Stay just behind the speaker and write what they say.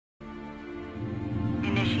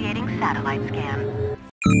satellite scan.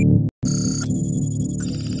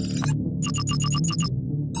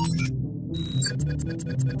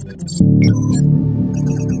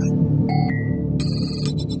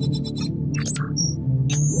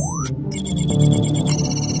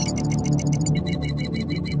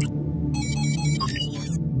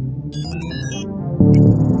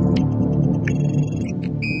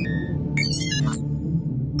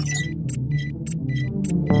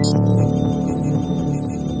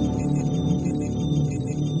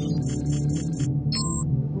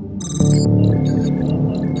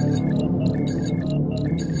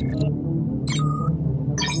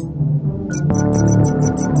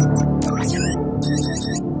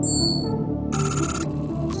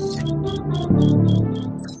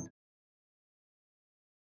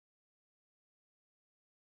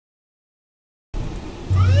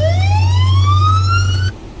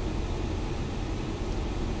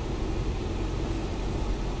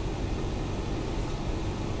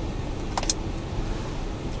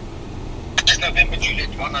 November, Juliet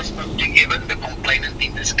 1, I spoke to Evan, the complainant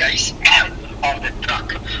in this case, of the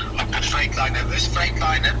truck, of the Freightliner. This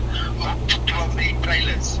Freightliner hooked to two of their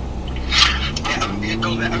trailers. Their own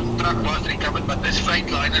vehicle, their own truck was recovered, but this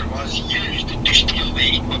Freightliner was used to steal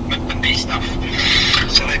their equipment and their stuff.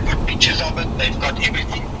 So they've got pictures of it, they've got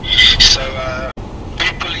everything. So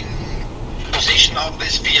people in possession of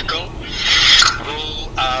this vehicle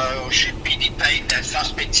will should be detained as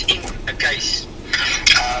suspects in a case.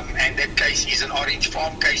 And that case is an Orange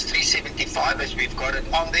Farm case 375, as we've got it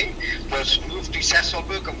on there. It was moved to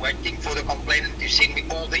Sasselberg. I'm waiting for the complainant to send me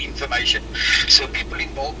all the information. So people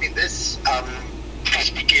involved in this,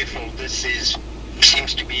 please be careful. This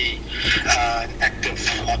seems to be an active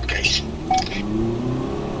hot case.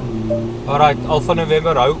 Alright, Alpha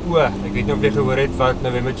November, hou oor. Ek weet nie of jy gehoor het wat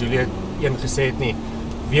November Juliet 1 gesê het nie.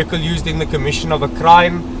 Vehicle used in the commission of a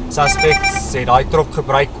crime. Suspects het daai trok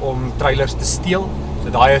gebruik om trailers te steel. So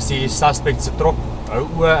daai is die suspect se trok. Hou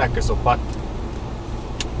oor, ek is op pad.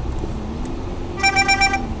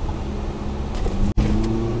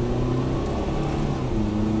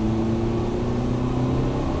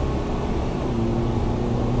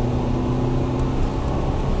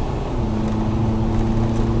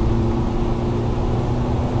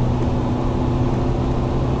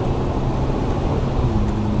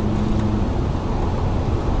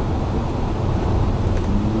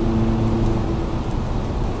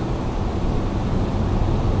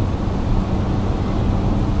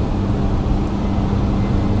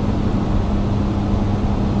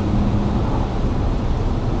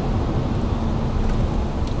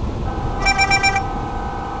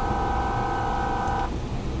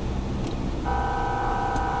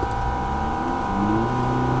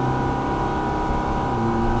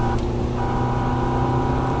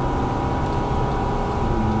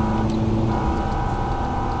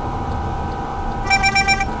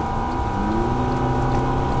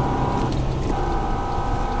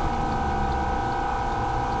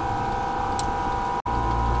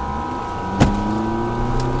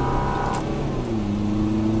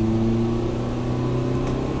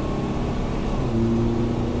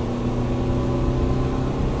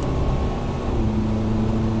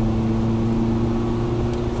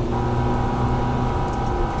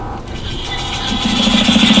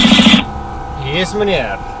 Yes,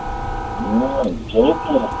 meneer.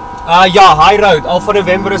 Ja, High Road. Alpha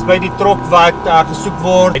November is by die trok wat gesoek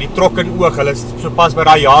word. Die trok in oog, hulle is so pas by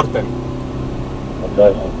daai jaarting. Okay,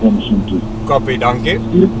 ek kom soon toe. Copy, dankie.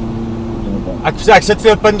 Ek sit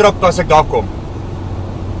vir jou pindruk as ek daar kom.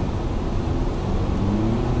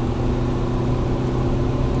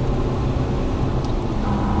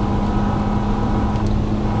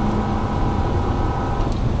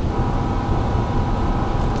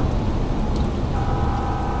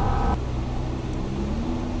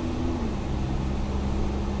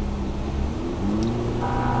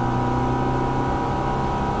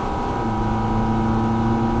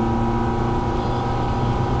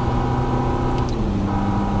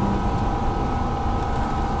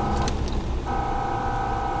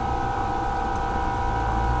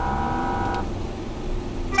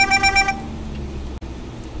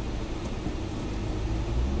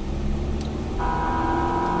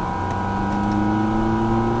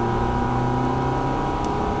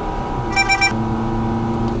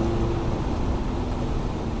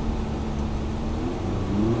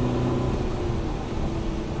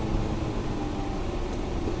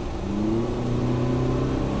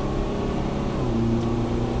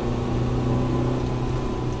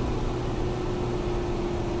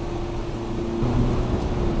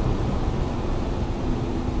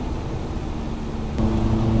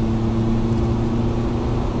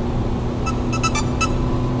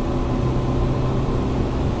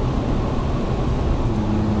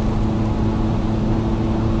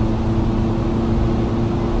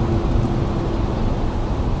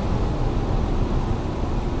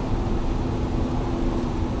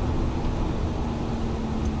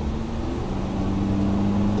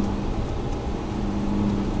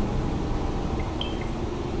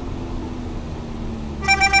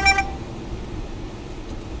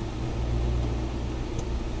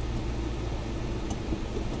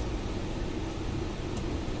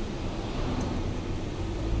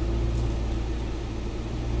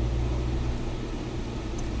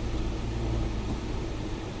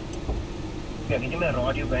 ek het nie my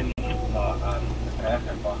radio by my nie, maar reg,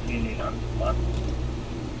 ek wag hier dan.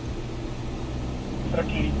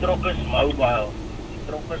 Die trok is mobile. Die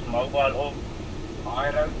trok is mobile op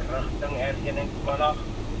high road rigting R21.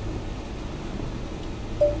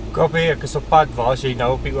 Copy, ek is op pad. Waar is jy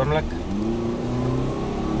nou op die oomblik?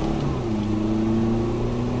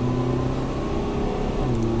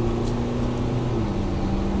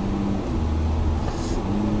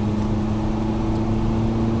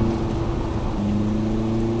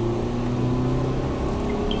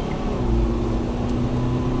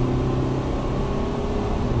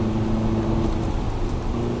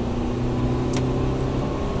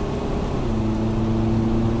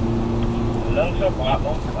 Links op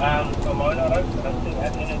Pomona Road, rigting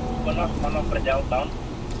R21 vanaf Downtown.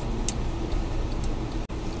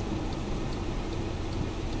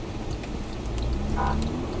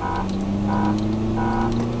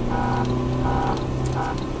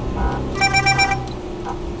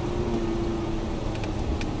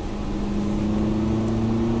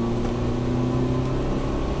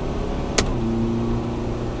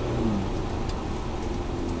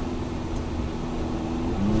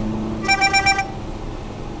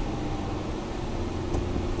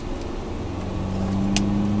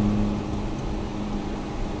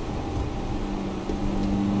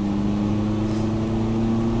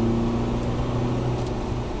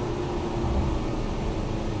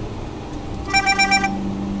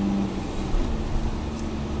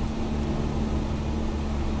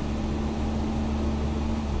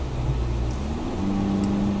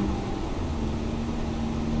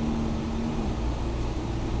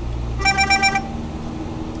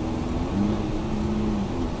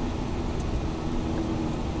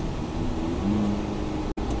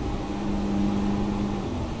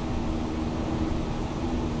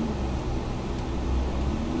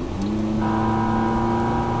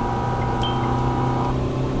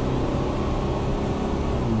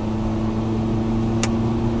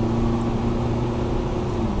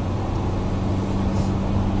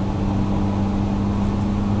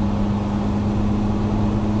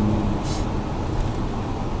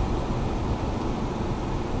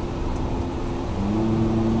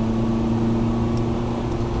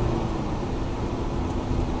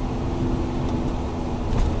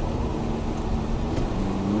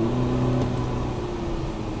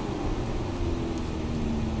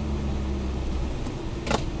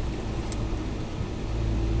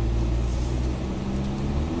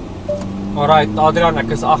 Alright, Adrian,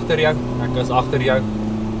 ek is agter jou. Ek is agter jou.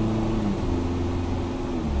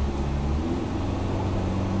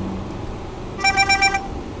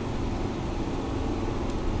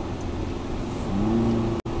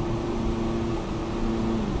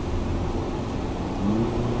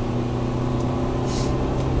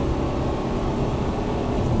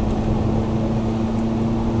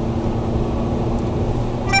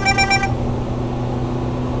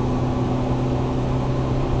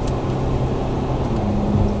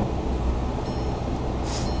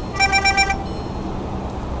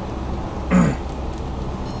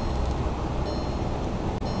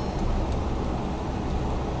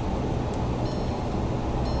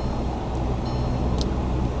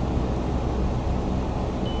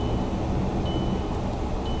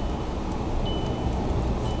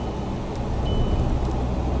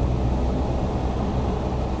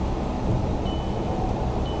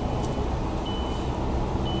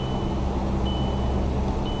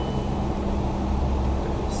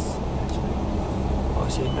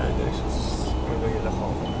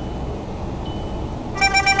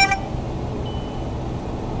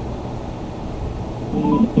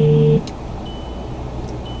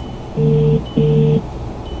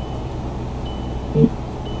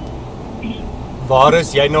 Waar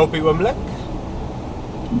is jy nou op die oomblik?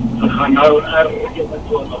 Ek gaan nou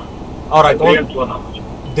R21. Alright,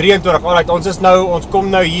 23. Alright, ons kom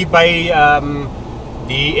nou hier by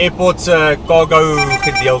die airport se cargo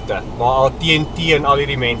gedeelte, waar al TNT en al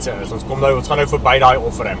hierdie mense is. Ons gaan nou verby daai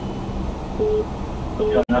off-ramp.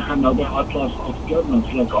 Ja, ek gaan nou by Atlas afkeer, dan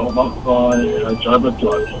sal ek al wag by Java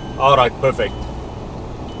toe. Alright, perfect.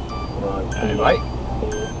 Bye.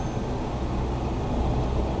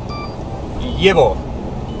 Jebo,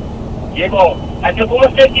 ek het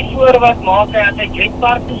ons net die voor wat maak, hy het sy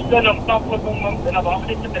jetpark toestel om tap op hom en dan wag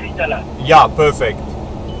net te hulle. ja, perfect.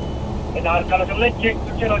 En dan kan ons hom net check,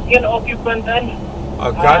 toets er nog een occupant in.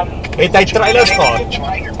 Okay. Het hy trailers gehad?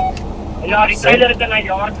 Ja, die trailer het in 'n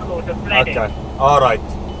jaar geloos, 'n flat. Okay, alright.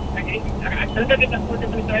 Ek dink ek het 'n foto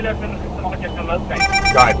van die trailer van gemaak het om kyk.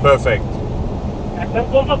 Okay, perfect. Ek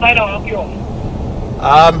dink kom verby daai hakkie om.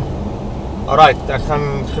 Alright, ek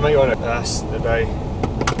gaan gee my jou. Dis dit hy.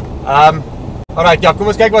 Alright, ja, kom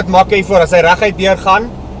ons kyk wat maak hy voor. As hy reguit deur gaan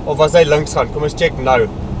of as hy links gaan. Kom ons check nou.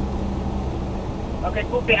 Okay,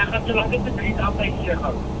 kom ek gaan so lank as dit nie af hy hier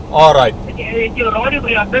gaan. Alright. Het jy radio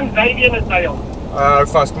by? Ek dink hy een is hy al.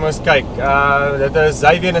 Vas, kom ons kyk. Dit is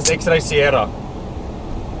Xavier is X-ray Sierra.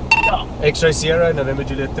 Ja. X-ray Sierra, November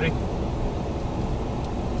Juliet 3.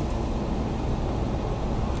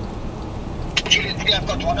 Juliet 3, I've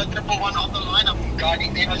got 111 on the line. I'm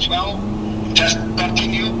guiding them as well. Just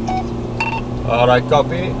continue. Alright,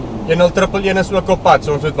 copy. 10111 is ook op pad,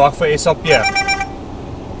 so ons moet wag vir SAP.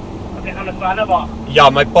 Okay, gaan ons verder wag. Ja,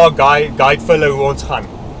 my pa guide vir hulle hoe ons gaan.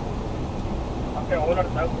 Okay,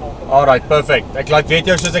 100 nou kom. Alright, perfect. Ek laat weet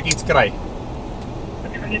jou soos ek iets kry.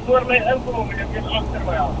 Ek wil nie voor my inkom, ek is agter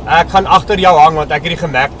my al. Ek gaan agter jou hang want ek het die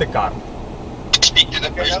gemerkte kar. Speak to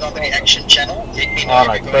the person on the action channel. Let me know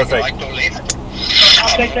Alright, if you're going perfect. right or left.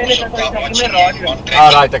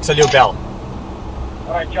 Alright, ek sal jou bel.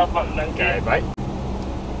 Alright, ciao man, dankie. Okay, bye.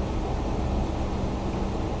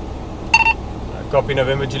 Copy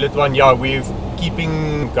November Juliet 1. Yeah, we're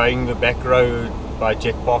keeping going the back road by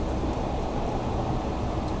Jet Park.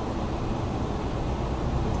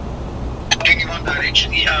 21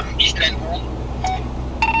 direction, Eastland Wall.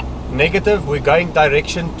 Negative, we're going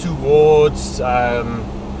direction towards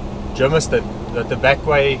Germiston, the back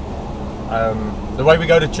way, the way we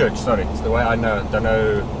go to church, sorry, it's the way I know, don't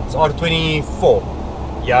know, it's R24,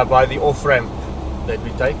 yeah, by the off-ramp that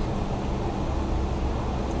we take.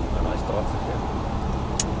 A nice start here.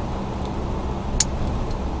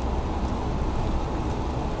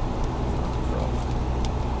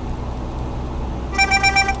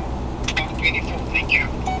 R24, thank you.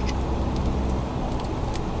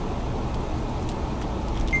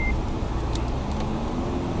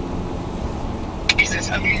 Is this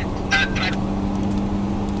only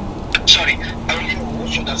sorry, only a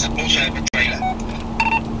horse or does it also have a trailer?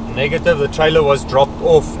 Negative, the trailer was dropped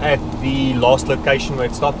off at the last location where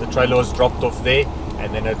it stopped. The trailer was dropped off there,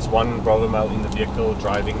 and then it's one Bravo male in the vehicle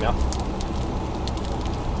driving now.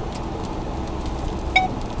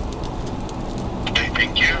 Okay,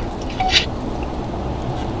 thank you.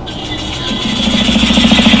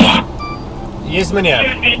 Yes, meneer.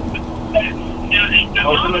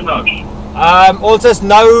 Ons is nou. Ons is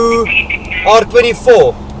nou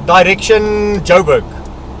R24, direction Joburg.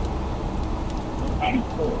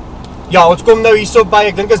 Ja, ons kom nou hierso by,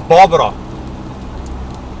 ek dink is Barbara.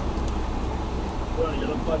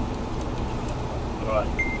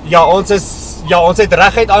 Ja, ons het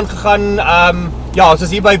reguit aangegaan. Ja, ons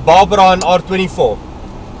is hier by Barbara in R24.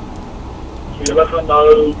 So julle gaan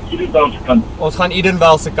nou Edenvale se kant. Ons gaan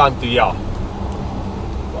Edenvale se kant toe, ja.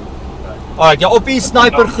 Alright, ja, op die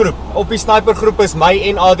SNIPR groep. Op die SNIPR groep is my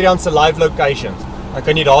en Adrian se live locations. Dan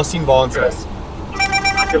kan jy daar sien waar ons is.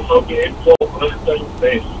 Ek is op die N12 rigting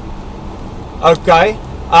Wes. Okay.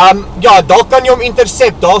 Ja, daar kan jy hom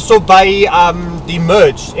intercept daarso by die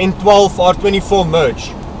merge N12 R24 merge.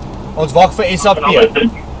 Ons wag vir SAP. Dan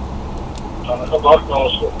gaan wag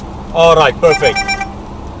daarso. Alright, perfect.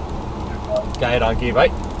 Okay, dankie, bye.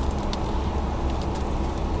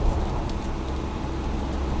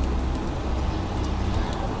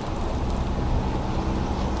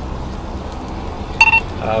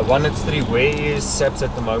 One at 3, where is SAPS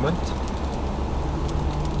at the moment?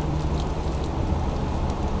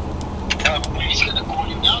 He's going to call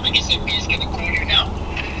you now. The SAP is going to call you now.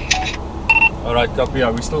 Alright, copy.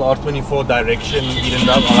 Yeah, we still R24 direction,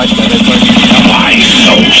 Edenvale. Alright, that's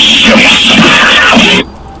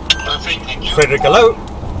Perfect, thank you. Frederick, hello?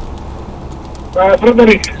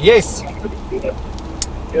 Frederick. Yes.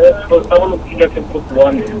 Yes, for someone that can put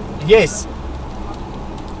one. Yes.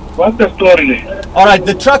 What's the story? Alright,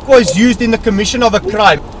 the truck was used in the commission of a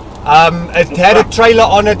crime. It had a trailer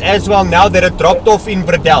on it as well now that it dropped off in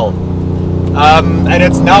Bredel. And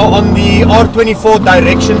it's now on the R24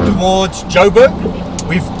 direction towards Joburg.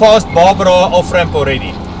 We've passed Barbara off-ramp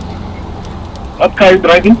already. What car are you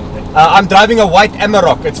driving? I'm driving a white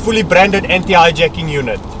Amarok. It's fully branded anti-hijacking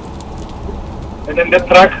unit. And then the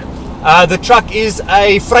truck? The truck is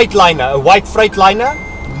a Freightliner, a white Freightliner.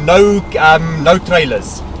 No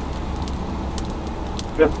trailers.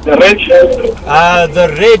 The reg? The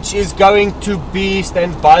reg is going to be,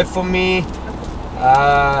 stand by for me.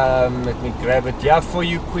 Let me grab it here for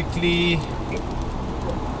you quickly.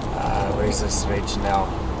 Where's this reg now?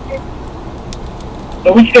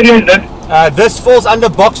 So which area is that? This falls under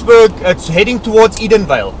Boksburg. It's heading towards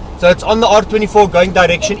Edenvale. So it's on the R24 going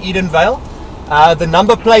direction Edenvale. The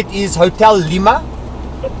number plate is Hotel Lima.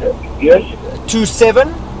 Yes.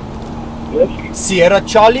 27 Yes. Sierra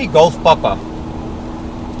Charlie Golf Papa.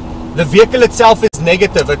 The vehicle itself is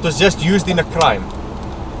negative. It was just used in a crime.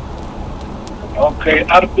 Okay,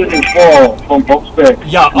 R24 from Boksburg.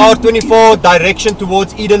 Yeah, R24 direction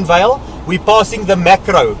towards Edenvale. We're passing the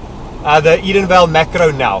macro, the Edenvale macro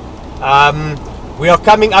now. We are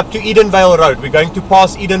coming up to Edenvale Road. We're going to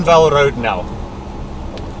pass Edenvale Road now.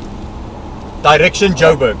 Direction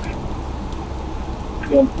Joburg.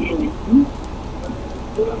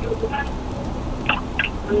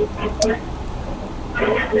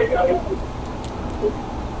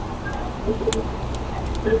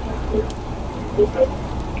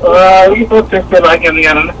 We don't take the line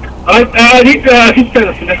again. I need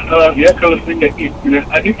vehicle thing.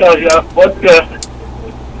 I need what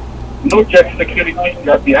NoJack security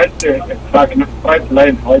that behind the private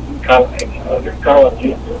line holding car in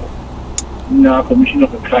commission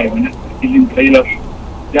of a crime in trailers.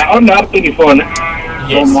 They are on the R24.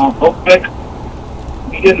 Yes. From Boksburg,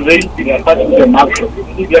 Edenvale, they are passing the macro.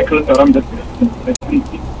 Any vehicles around the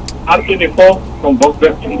R24 from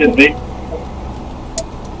Boksburg to Edenvale.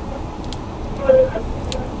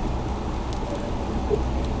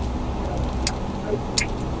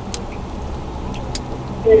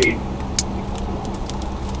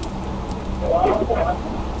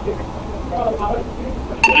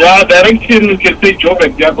 Yeah, direction you can say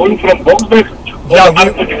Joburg. They are going from Boksburg to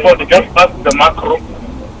R24. They just passed the macro.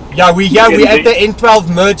 Yeah, we're at the N12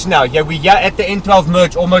 merge now. Yeah, we're here at the N12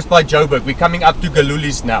 merge, almost by Joburg. We're coming up to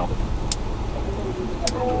Galulis now.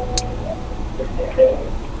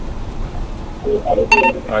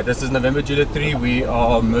 Alright, this is November Juliet 3. We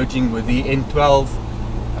are merging with the N12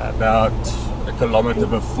 about a kilometer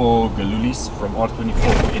before Galulis, from R24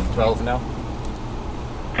 to N12 now.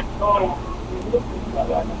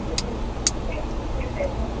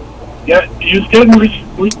 Yeah, you tell me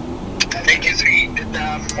which Thank you, Three. Are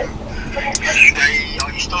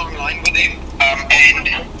you still online with them? And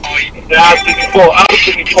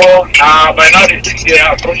R24, by now they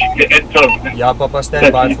are approaching the N12. Yeah, Papa,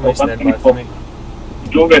 stand by for me, stand by for me.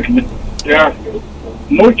 Joburg, yeah.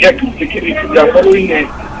 NoJack security, they are following a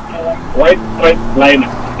white stripe line.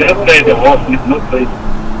 They have the horse, not the. I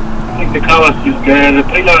think the car was used, the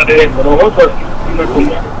trailer there, the horse was in the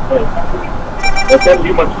commission. Hotel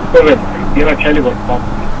Lima 27, Sierra Charlie was found.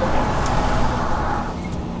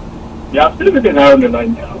 Yeah, still with the guy on the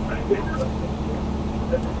line.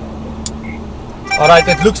 Alright,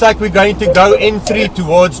 it looks like we're going to go N3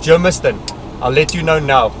 towards Germiston. I'll let you know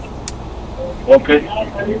now. Okay.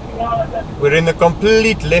 We're in the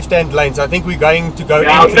complete left-hand lanes. I think we're going to go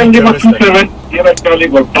Yeah, N3 Hotel Lima Germiston. 27, Sierra Charlie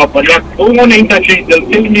was found. But yeah, go on interchange, they'll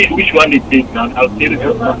tell me which one it takes now. I'll tell you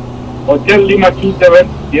just now. Hotel Lima 27,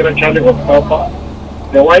 Sierra Charlie was found.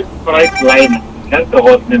 The white stripe line, that's the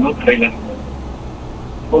horse, no trailer.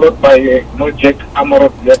 Followed by NoJack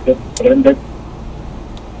Amarok, that's branded.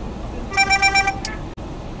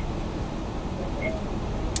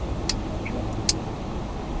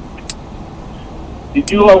 Did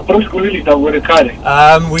you approach Galulis over the car?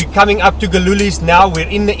 We're coming up to Galulis now. We're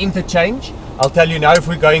in the interchange. I'll tell you now if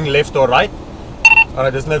we're going left or right.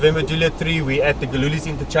 Alright, this is November Juliet 3. We're at the Galulis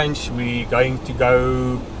interchange. We're going to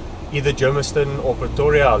go either Germiston or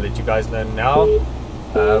Pretoria. I'll let you guys know now.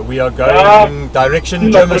 We are going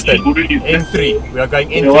direction Germiston, N3. We are going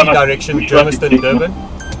N3 direction Germiston, Durban.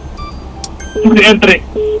 To the N3.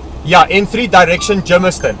 Yeah, N3 direction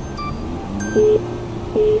Germiston.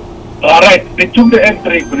 Alright, they took the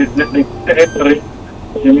N3, please. They took the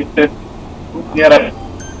N3.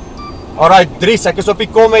 Alright, Dries, ek is op die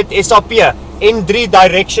kom met SAP. N3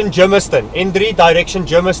 direction Germiston. N3 direction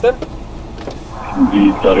Germiston.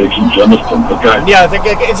 The direction Germiston, okay. Ja,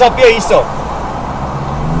 ek SAP hierso.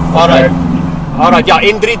 Alright. Alright, ja,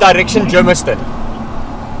 N3 direction Germiston.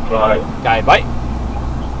 Right. Okay, bye.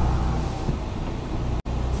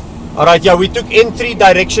 Alright, yeah, we took N3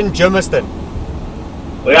 direction Germiston.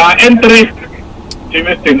 Yeah, N3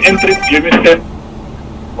 Germiston, N3 Germiston.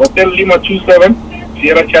 Hotel Lima 27,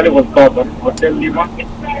 Sierra Charlie was Papa. Hotel Lima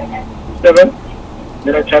 27,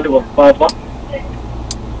 Sierra Charlie was Papa.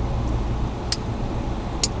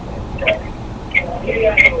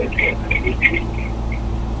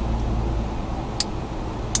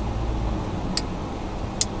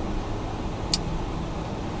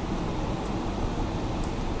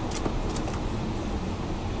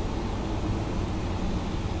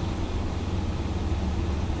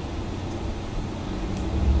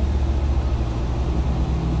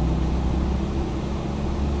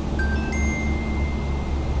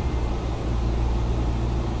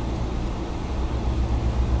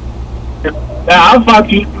 How far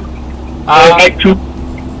do you like to?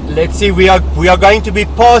 Let's see, we are going to be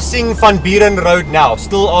passing Van Buren Road now.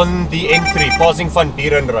 Still on the N3, passing Van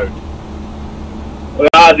Buren Road.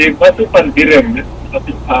 Yeah, they passed Van Buren.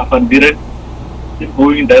 Van Buren. keep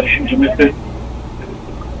going in direction to Mr.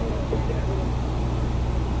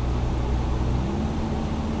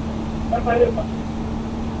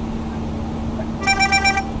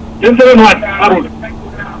 1071, Arun.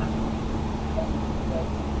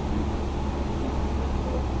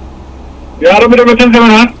 Yeah, Arun,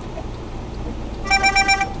 1071.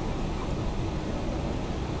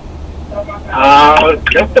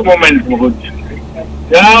 Just a moment, Mohud.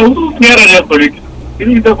 Yeah, who's near a colleague? This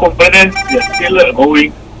is the components, they are still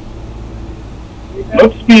going.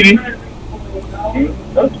 Not speeding.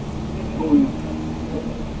 Not going.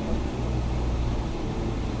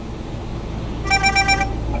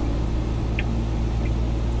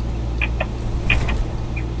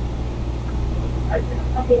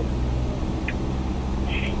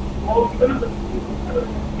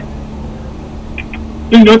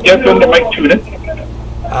 You're not yet on the mic tune,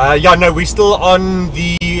 yeah, no, we're still on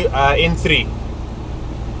the N3.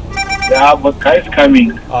 Yeah, but guys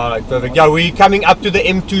coming. Alright, perfect. Yeah, we're coming up to the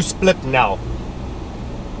M2 split now.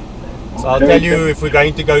 So I'll tell you if we're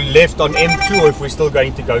going to go left on M2 or if we're still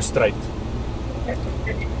going to go straight.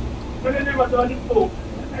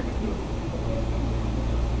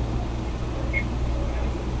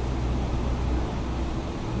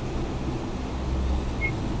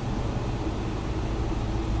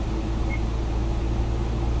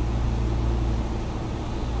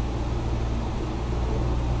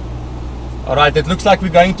 Alright, it looks like we're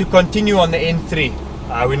going to continue on the N3.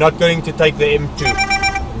 We're not going to take the M2.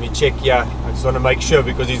 Let me check here. I just want to make sure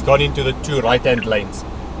because he's gone into the two right-hand lanes.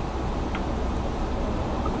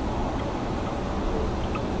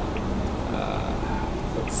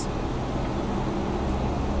 Let's see.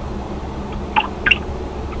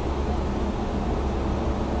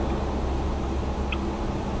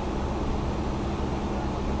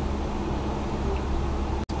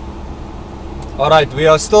 Alright, we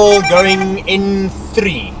are still going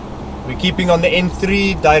N3. We're keeping on the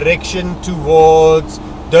N3 direction towards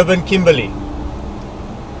Durban Kimberley.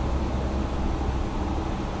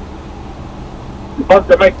 You passed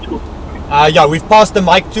the mic too. Yeah, we've passed the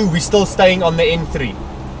mic 2. We're still staying on the N3.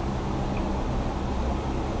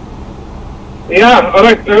 Yeah,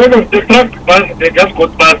 alright. The truck bus, they just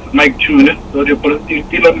got past mic 2, so they're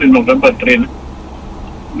still on the November train.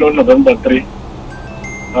 No, November 3.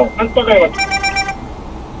 Oh, I'm talking about.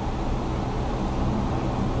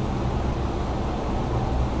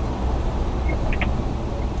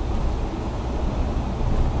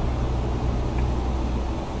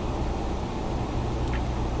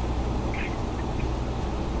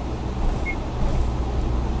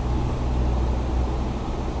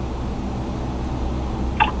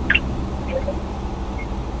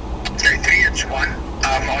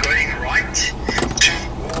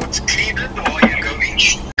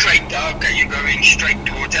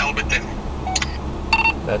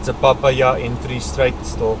 That's a Papa, yeah, N3 straight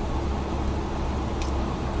still.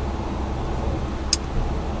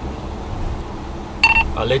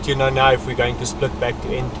 I'll let you know now if we're going to split back to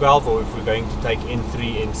N12 or if we're going to take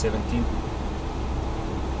N3, N17.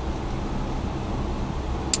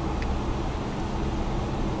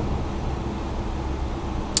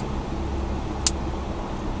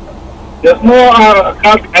 There's no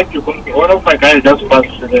car behind you. One of my guys just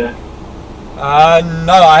passed there.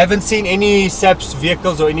 No, I haven't seen any SAPS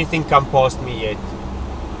vehicles or anything come past me yet.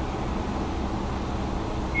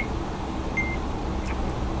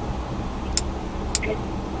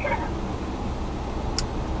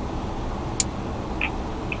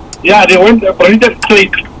 Yeah, they went proceeded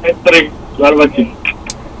straight entering Larvachin.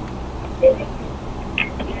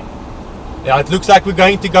 Yeah, it looks like we're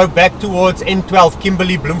going to go back towards N12,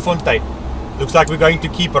 Kimberley, Bloemfontein. Looks like we're going to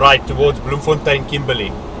keep right towards Bloemfontein,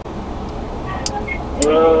 Kimberley.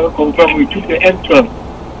 Confirm we took the N12.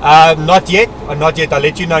 Not yet. I'll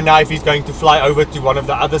let you know now if he's going to fly over to one of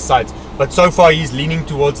the other sides. But so far he's leaning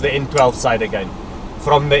towards the N12 side again.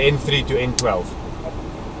 From the N3 to N12.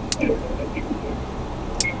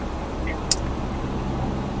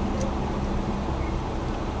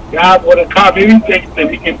 Yeah, for the car, maybe take the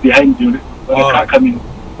ticket behind you. For the car coming.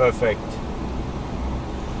 Perfect.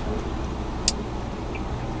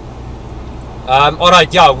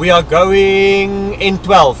 Alright, yeah, we are going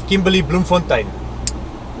N12, Kimberley, Bloemfontein.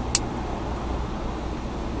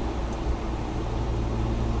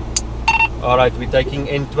 Alright, we're taking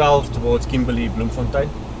N12 towards Kimberley, Bloemfontein.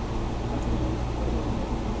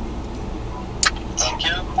 Thank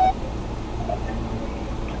you.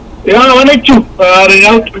 Yeah, I wanted to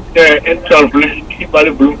result with the N12,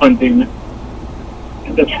 Kimberley, Bloemfontein.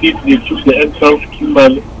 And the fleet, they choose the N12,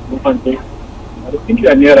 Kimberley, Bloemfontein. I think you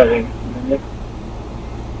are near again.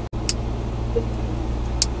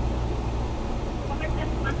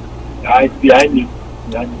 Yeah, it's behind you.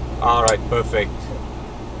 Behind you. Alright, perfect.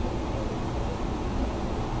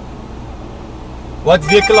 What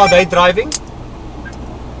vehicle are they driving?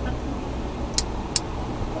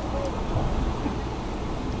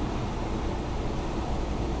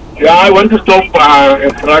 Yeah, I want to stop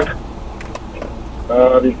a truck.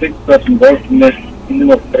 The 6 that's involved in the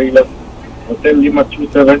stealing of trailers. Hotel Lima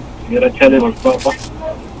 27, Sierra Charlie was Papa.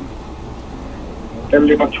 Hotel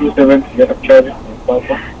Lima 27, Sierra Charlie was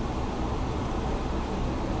Papa.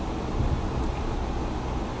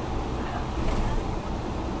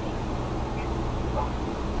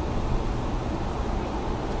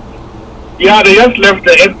 Yeah, they just left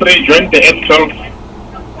the N3, joined the N12.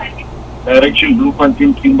 Direction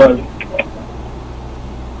Bloemfontein, Kimberley.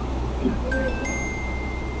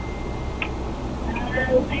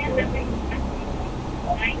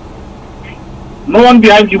 No one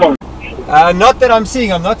behind you, man. Not that I'm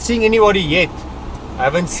seeing. I'm not seeing anybody yet. I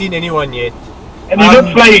haven't seen anyone yet. And you're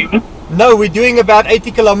not flying? No, we're doing about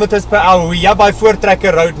 80 kilometers per hour. We're here by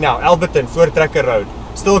Voortrekker Road now. Alberton, Voortrekker Road.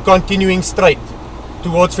 Still continuing straight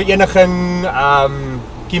towards Vereniging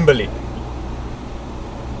Kimberley.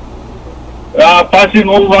 Passing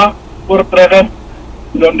over Voortrekker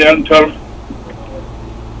on the N12.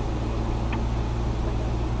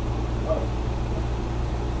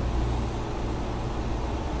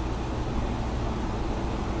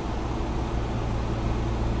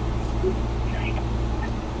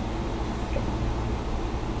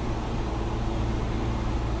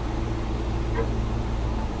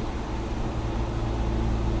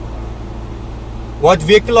 What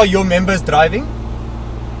vehicle are your members driving?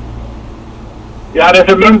 Yeah, there's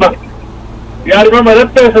a member. Yeah, remember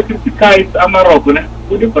that security car is Amarok,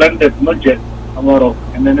 fully branded, NoJack, Amarok.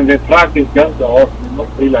 And then the truck is just the horse,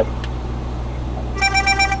 not trailer.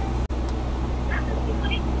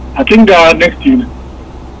 I think they are next to you.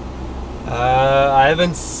 I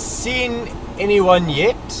haven't seen anyone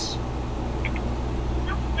yet.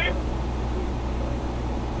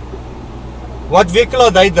 What vehicle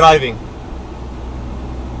are they driving?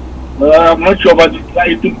 I'm not sure, but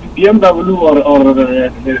I think BMW or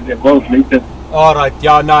the Golf later. Alright,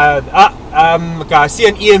 yeah, no. Okay, I see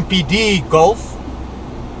an EMPD Golf.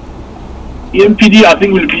 EMPD, I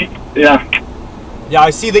think will be, yeah. Yeah, I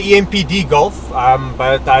see the EMPD Golf,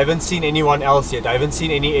 but I haven't seen anyone else yet. I haven't seen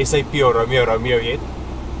any SAP or Romeo yet.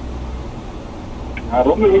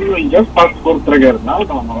 Romeo just passed Voortrekker. No.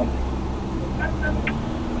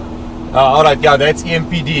 Alright, yeah, that's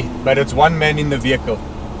EMPD, but it's one man in the vehicle.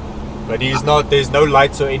 But he's not, there's no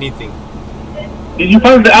lights or anything. Did you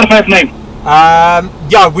pass the R59?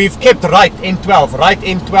 Yeah, we've kept right N12, right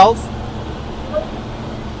N12.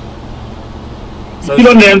 So still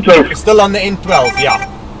on the N12? Still on the N12, yeah.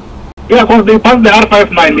 Yeah, because they passed the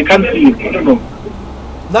R59, they can't see it. I don't know.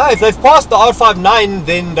 No, if they've passed the R59,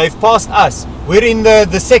 then they've passed us. We're in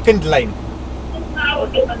the second lane.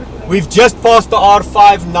 We've just passed the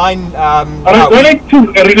R59. Alright, I like to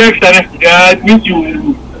relax, it means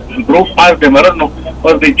you drove past them, I don't know,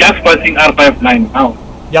 because they just passing R59 now.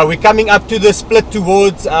 Yeah, we're coming up to the split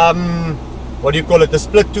towards, what do you call it, the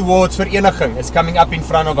split towards Vereniging. It's coming up in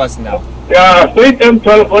front of us now. Yeah, straight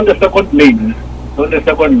M12 on the second lane. On the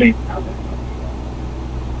second lane.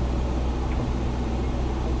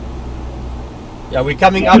 Yeah, we're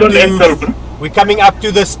coming up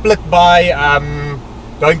to the split by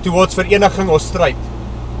going towards Vereniging or straight.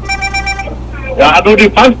 Yeah, I know they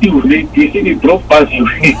passed you. They said he drove past you.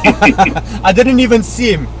 I didn't even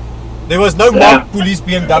see him. There was no marked police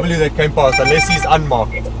BMW that came past unless he's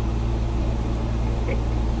unmarked.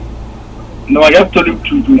 No, I just told him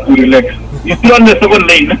to relax. You're still on the second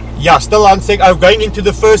lane. Yeah, still on second. I'm going into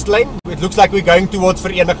the first lane. It looks like we're going towards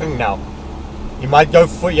Vereniging now. He might go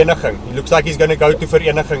for Vereniging. It looks like he's going to go to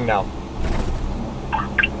Vereniging now.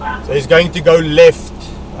 So he's going to go left.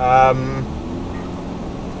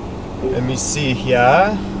 Let me see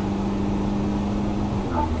here.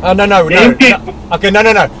 Oh, no. Okay,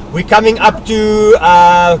 no. We're coming up to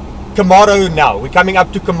Camaro now. We're coming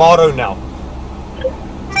up to Camaro now.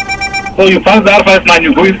 So you passed the R59,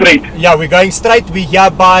 you're going straight? Yeah, we're going straight. We're here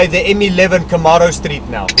by the M11 Camaro Street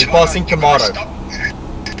now. We're passing Camaro.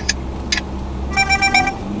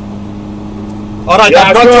 Alright,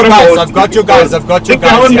 yeah, I've got you guys.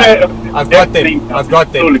 Yeah. I've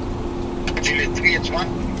got them.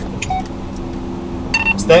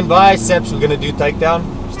 Stand by, SAPS, we're going to do takedown.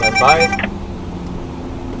 Stand by.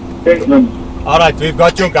 Thanks, man. Alright, we've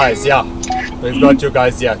got you guys, yeah. We've got you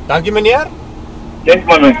guys, yeah. Thank you, meneer. Thanks,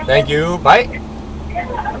 man. Thank you, bye.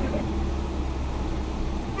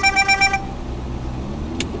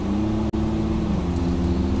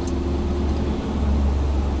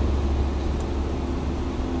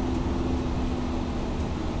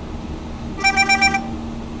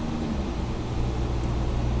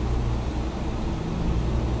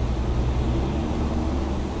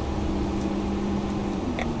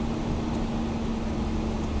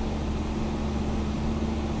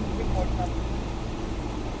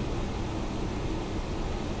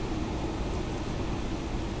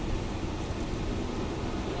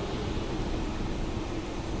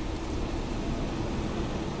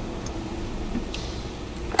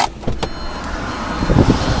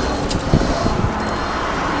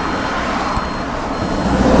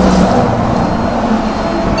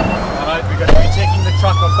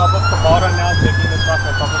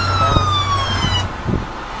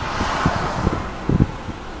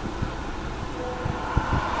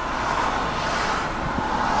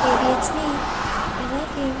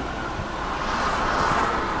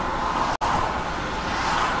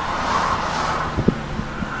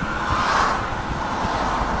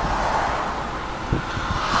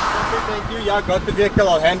 Yeah, I got the vehicle.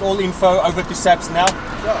 I'll hand all info over to SAPS now.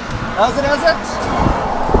 Sure. How's it?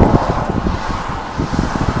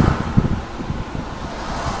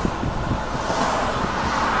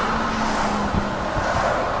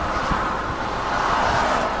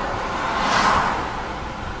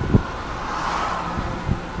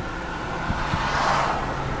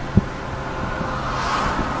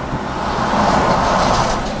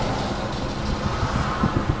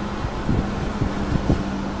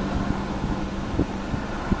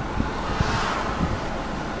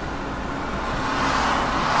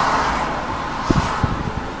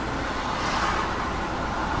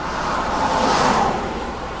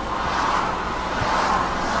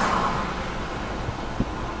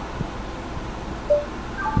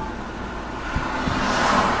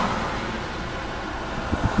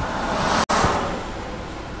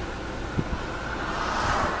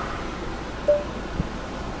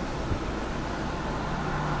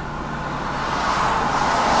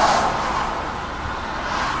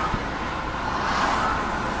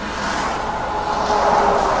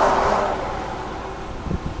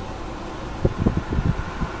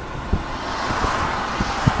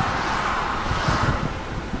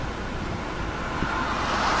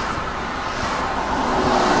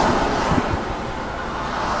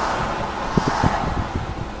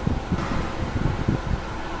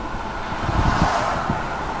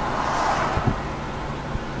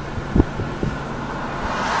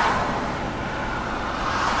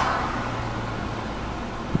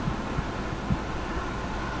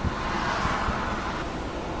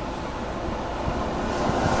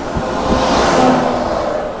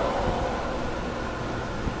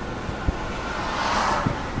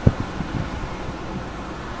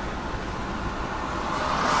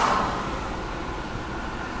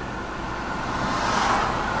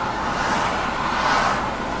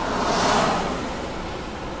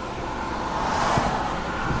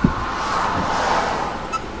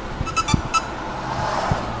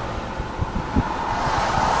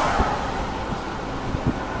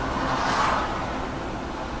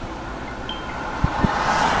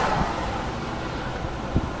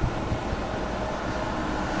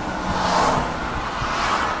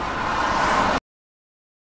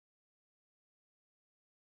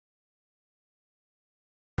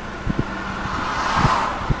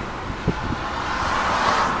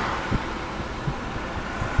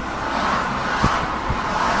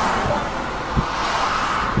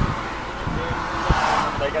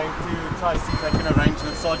 Try to see if they can arrange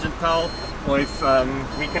with Sergeant Powell, or if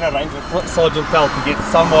we can arrange with Sergeant Powell to get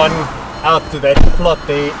someone out to that plot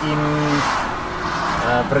there in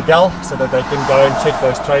Bredel, so that they can go and check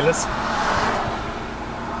those trailers.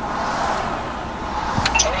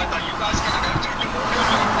 Alright, are you guys going to go through the morning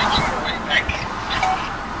or are you making your way back?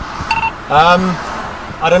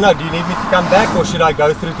 I don't know, do you need me to come back or should I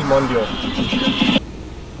go through to Mondial?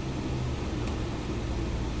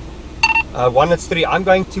 103, I'm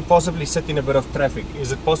going to possibly sit in a bit of traffic.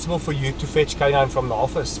 Is it possible for you to fetch K9 from the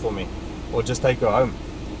office for me? Or just take her home?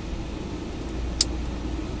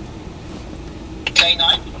 K9,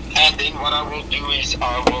 and then what I will do is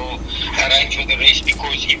I will arrange for the rest,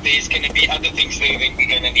 because if there's going to be other things there, then we're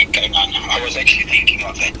going to need K9. I was actually thinking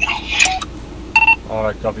of that now.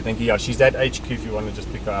 Alright, copy, thank you. Yeah, she's at HQ if you want to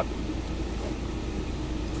just pick her up.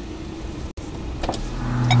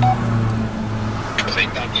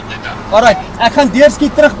 Alright, ek gaan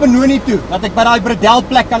deurskiet terug Benoni toe, dat ek by daai Bredel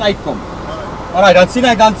plek kan uitkom. Alright, dan sien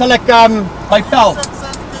ek, dan sal ek by Pel.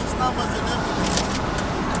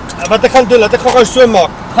 Wat ek gaan doen, laat ek gou so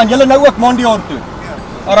maak. Gaan julle nou ook Mondial toe? Ja.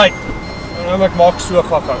 Alright, nou ek maak so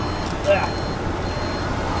gou. Ja.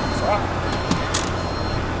 So.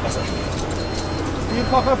 Stuur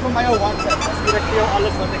gou vir my 'n WhatsApp, dan stuur ek vir jou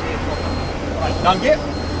alles wat ek het. Alright,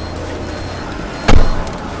 dankie.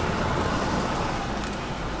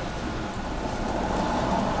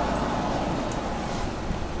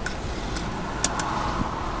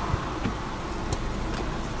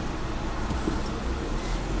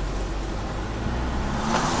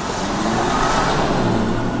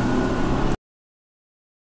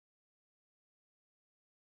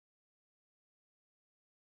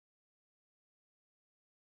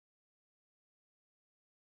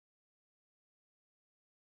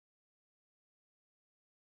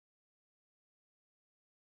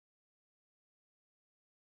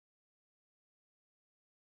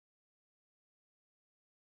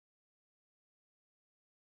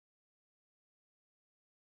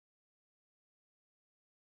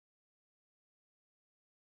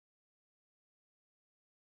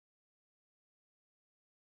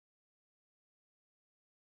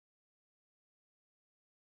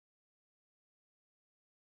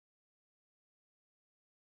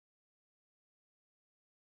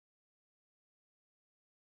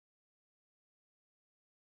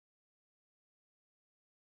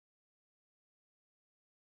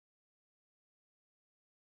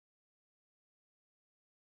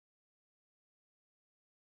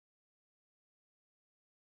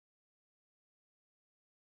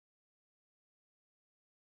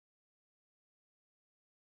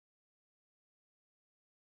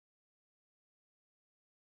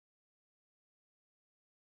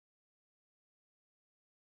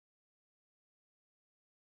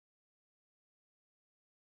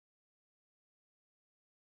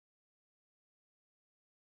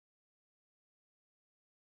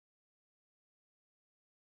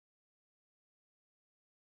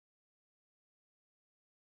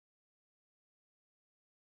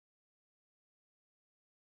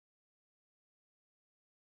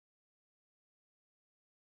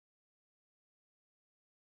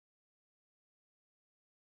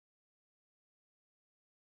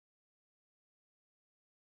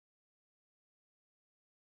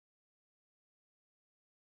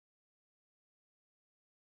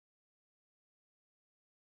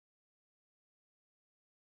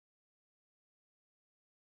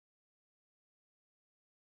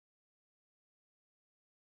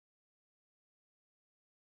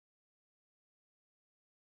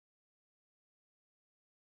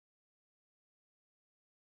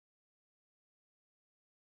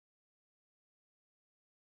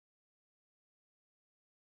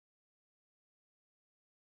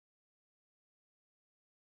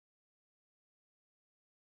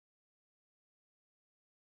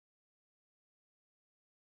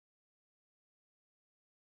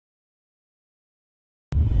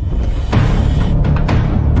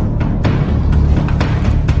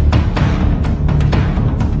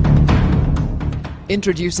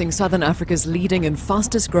 Introducing Southern Africa's leading and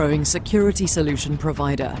fastest growing security solution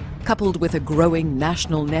provider. Coupled with a growing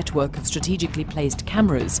national network of strategically placed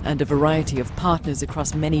cameras and a variety of partners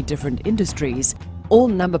across many different industries, all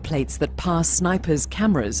number plates that pass SNIPR's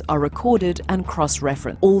cameras are recorded and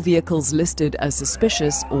cross-referenced. All vehicles listed as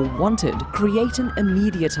suspicious or wanted create an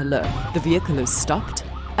immediate alert. The vehicle is stopped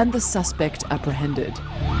and the suspect apprehended.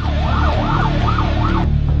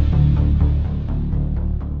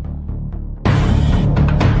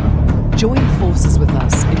 Join forces with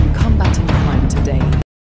us in combating crime today.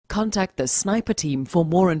 Contact the SNIPR team for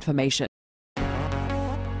more information.